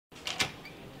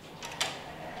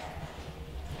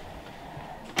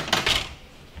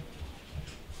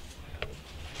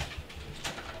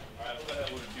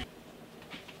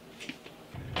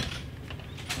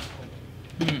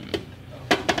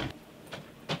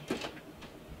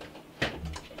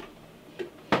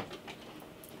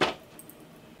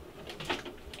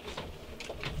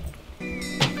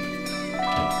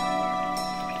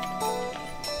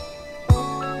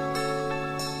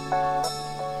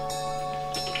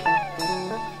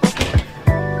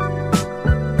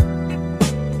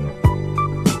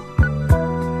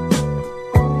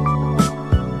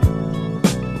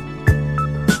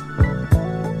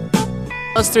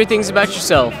3 things about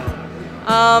yourself.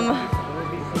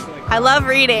 I love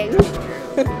reading.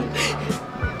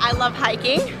 I love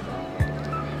hiking.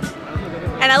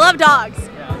 And I love dogs.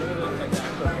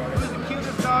 Who's the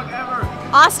cutest dog ever?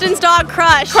 Austin's dog,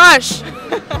 Crush. Crush!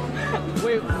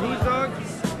 Wait, whose dog?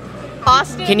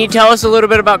 Austin. Can you tell us a little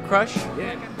bit about Crush?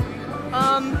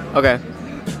 Okay.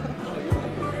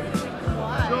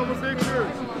 Show him a picture.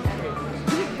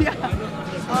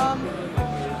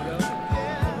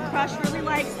 Crush really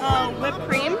likes whipped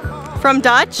cream from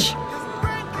Dutch.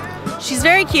 She's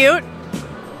very cute.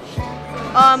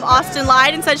 Austin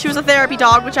lied and said she was a therapy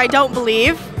dog, which I don't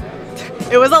believe.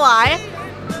 It was a lie.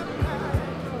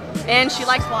 And she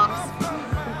likes walks.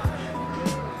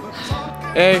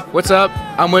 Hey, what's up?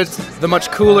 I'm with the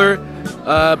much cooler,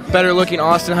 better looking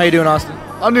Austin. How you doing, Austin?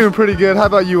 I'm doing pretty good. How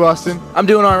about you, Austin? I'm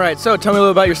doing all right. So tell me a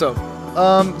little about yourself.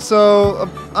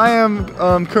 I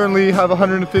am currently have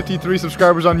 153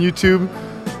 subscribers on YouTube.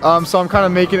 So I'm kind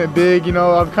of making it big, you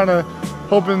know. I'm kind of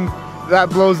hoping that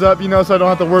blows up, you know, so I don't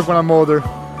have to work when I'm older.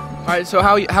 All right, so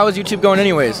how is YouTube going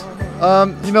anyways?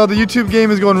 You know, the YouTube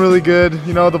game is going really good.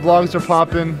 You know, the vlogs are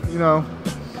popping, you know.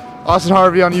 Austin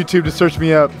Harvey on YouTube to search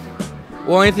me up.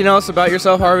 Well, anything else about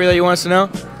yourself, Harvey, that you want us to know?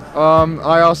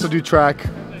 I also do track.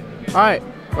 All right,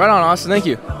 right on, Austin. Thank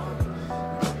you.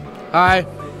 Hi,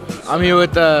 I'm here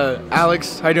with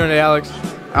Alex. How you doing today, Alex?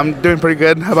 I'm doing pretty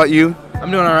good. How about you?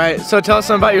 I'm doing all right. So tell us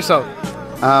something about yourself.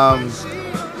 I'm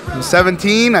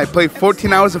 17. I play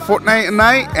 14 hours of Fortnite a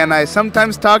night, and I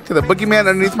sometimes talk to the boogeyman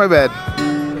underneath my bed.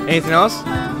 Anything else?